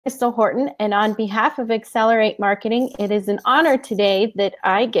Crystal Horton, and on behalf of Accelerate Marketing, it is an honor today that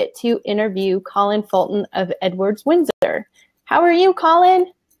I get to interview Colin Fulton of Edwards Windsor. How are you,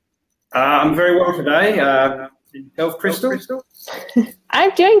 Colin? I'm very well today. Yourself, Crystal?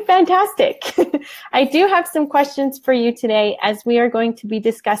 I'm doing fantastic. I do have some questions for you today as we are going to be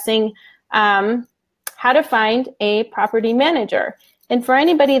discussing how to find a property manager. And for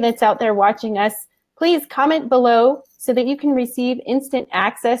anybody that's out there watching us, please comment below so that you can receive instant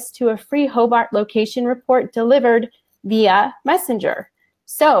access to a free Hobart location report delivered via Messenger.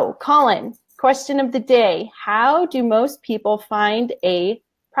 So, Colin, question of the day, how do most people find a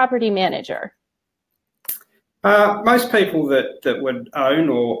property manager? Most people that would own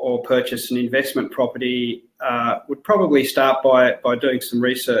or purchase an investment property would probably start by doing some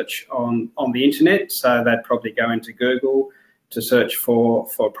research on the internet. So they'd probably go into Google to search for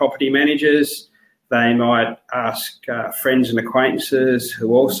property managers. They might ask friends and acquaintances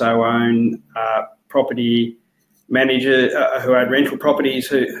who also own property managers who own rental properties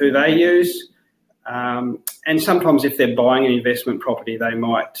who they use. And sometimes if they're buying an investment property, they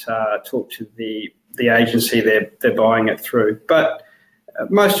might talk to the agency they're buying it through. But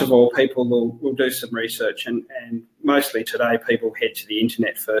most of all, people will do some research, and mostly today people head to the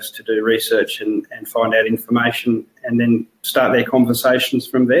internet first to do research and find out information and then start their conversations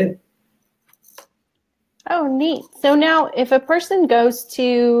from there. Oh, neat. So now if a person goes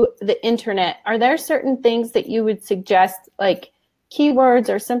to the internet, are there certain things that you would suggest, like keywords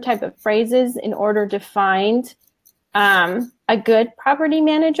or some type of phrases in order to find a good property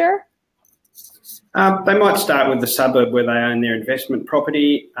manager? They might start with the suburb where they own their investment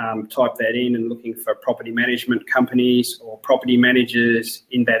property, type that in and looking for property management companies or property managers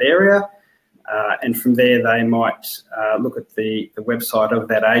in that area. And from there, they might look at the website of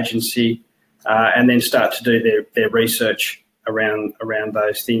that agency and then start to do their research around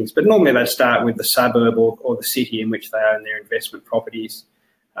those things. But normally they start with the suburb or the city in which they own their investment properties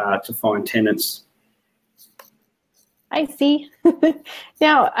to find tenants. I see.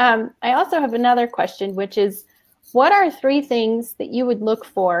 Now, I also have another question, which is, what are 3 things that you would look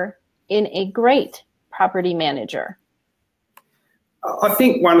for in a great property manager? I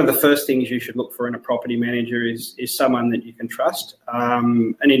think one of the first things you should look for in a property manager is someone that you can trust.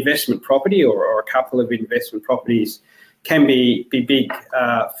 An investment property or a couple of investment properties can be big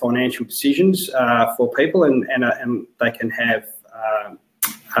financial decisions for people, and they can have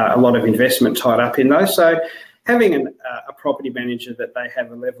a lot of investment tied up in those. So having a property manager that they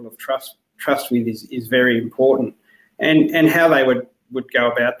have a level of trust with is very important. And how they would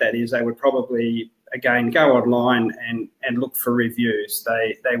go about that is they would probably, again, go online and look for reviews.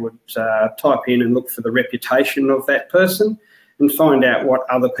 They would type in and look for the reputation of that person and find out what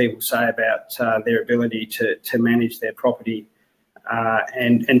other people say about their ability to manage their property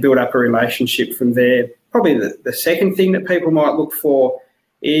and build up a relationship from there. Probably the second thing that people might look for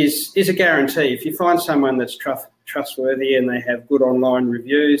is a guarantee. If you find someone that's trustworthy and they have good online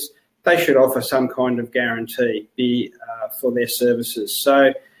reviews, they should offer some kind of guarantee for their services.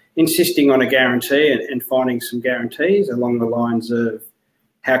 So insisting on a guarantee and finding some guarantees along the lines of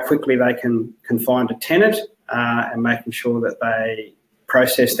how quickly they can find a tenant and making sure that they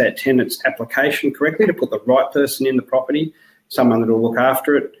process that tenant's application correctly to put the right person in the property, someone that will look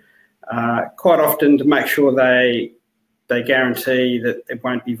after it. Quite often to make sure they guarantee that it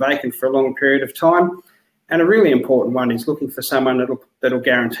won't be vacant for a long period of time. And a really important one is looking for someone that'll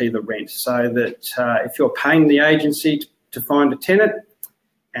guarantee the rent, so that if you're paying the agency to find a tenant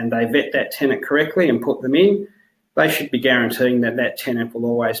and they vet that tenant correctly and put them in, they should be guaranteeing that that tenant will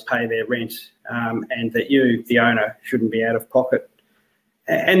always pay their rent and that you, the owner, shouldn't be out of pocket.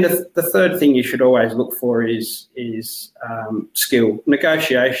 And the third thing you should always look for is skill.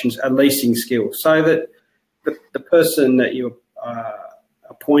 Negotiations are leasing skill, so that the person that you're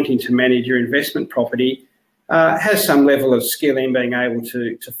appointing to manage your investment property has some level of skill in being able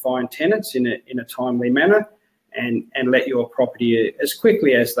to find tenants in a timely manner and let your property as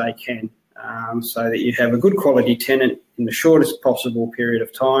quickly as they can, so that you have a good quality tenant in the shortest possible period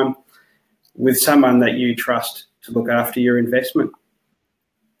of time with someone that you trust to look after your investment.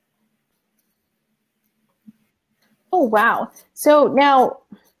 Oh, wow. So now,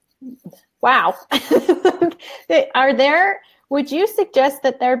 wow. Would you suggest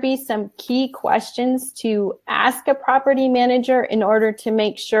that there be some key questions to ask a property manager in order to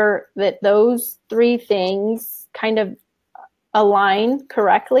make sure that those 3 things kind of align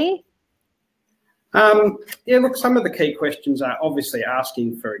correctly? Yeah, look, some of the key questions are obviously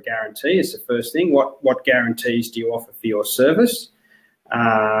asking for a guarantee is the first thing. What guarantees do you offer for your service?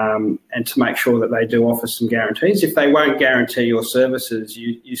 and to make sure that they do offer some guarantees. If they won't guarantee your services,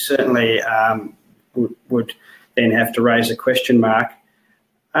 you certainly would then have to raise a question mark,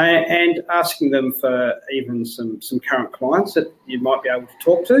 and asking them for even some current clients that you might be able to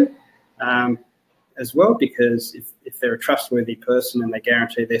talk to as well, because if they're a trustworthy person and they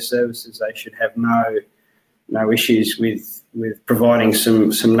guarantee their services, they should have no issues with providing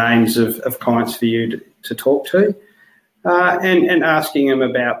some names of clients for you to talk to, and asking them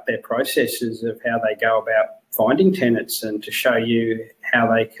about their processes of how they go about finding tenants, and to show you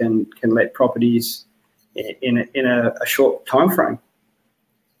how they can let properties in a short time frame.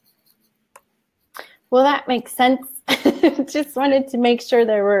 Well, that makes sense. Just wanted to make sure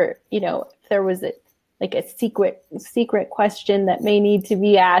there were, if there was a secret question that may need to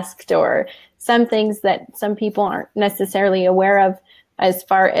be asked, or some things that some people aren't necessarily aware of, as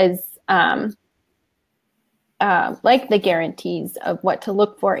far as like the guarantees of what to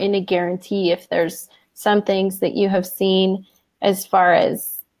look for in a guarantee. If there's some things that you have seen as far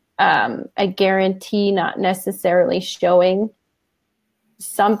as a guarantee not necessarily showing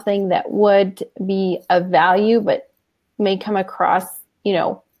something that would be of value, but may come across,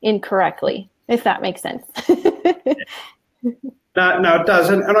 incorrectly, if that makes sense. No, it does.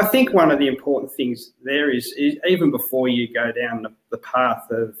 And I think one of the important things there is even before you go down the path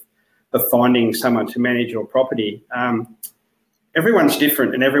of finding someone to manage your property, everyone's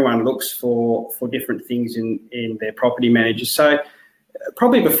different, and everyone looks for different things in their property managers. So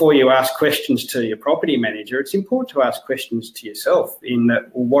probably before you ask questions to your property manager, it's important to ask questions to yourself in that,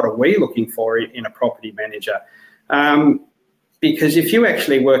 well, what are we looking for in a property manager? Because if you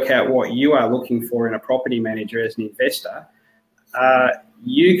actually work out what you are looking for in a property manager as an investor,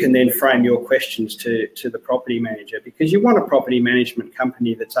 you can then frame your questions to the property manager, because you want a property management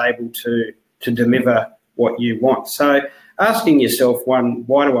company that's able to deliver what you want. So asking yourself, one,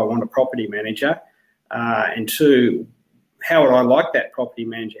 why do I want a property manager? And two, how would I like that property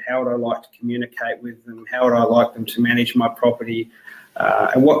manager? How would I like to communicate with them? How would I like them to manage my property?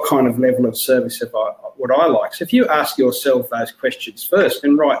 And what kind of level of service would I like? So if you ask yourself those questions first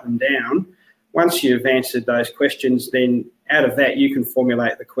and write them down, once you've answered those questions, then out of that you can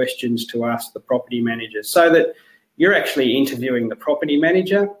formulate the questions to ask the property manager, so that you're actually interviewing the property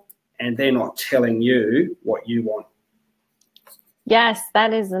manager and they're not telling you what you want. Yes,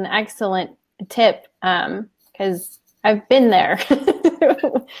 that is an excellent tip, because I've been there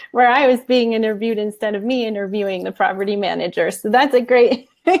where I was being interviewed instead of me interviewing the property manager. So that's a great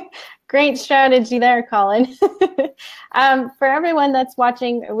strategy there, Colin. For everyone that's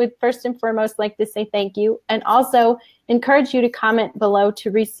watching, I would first and foremost like to say thank you, and also encourage you to comment below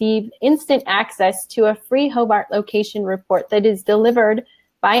to receive instant access to a free Hobart location report that is delivered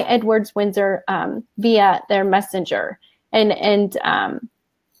by Edwards Windsor via their messenger. Let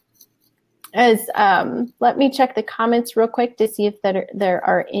me check the comments real quick to see if there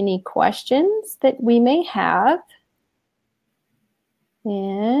are any questions that we may have.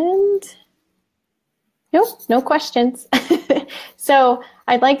 And nope, no questions. So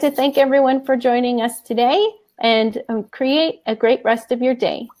I'd like to thank everyone for joining us today, and create a great rest of your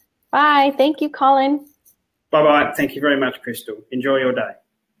day. Bye. Thank you, Colin. Bye-bye. Thank you very much, Crystal. Enjoy your day.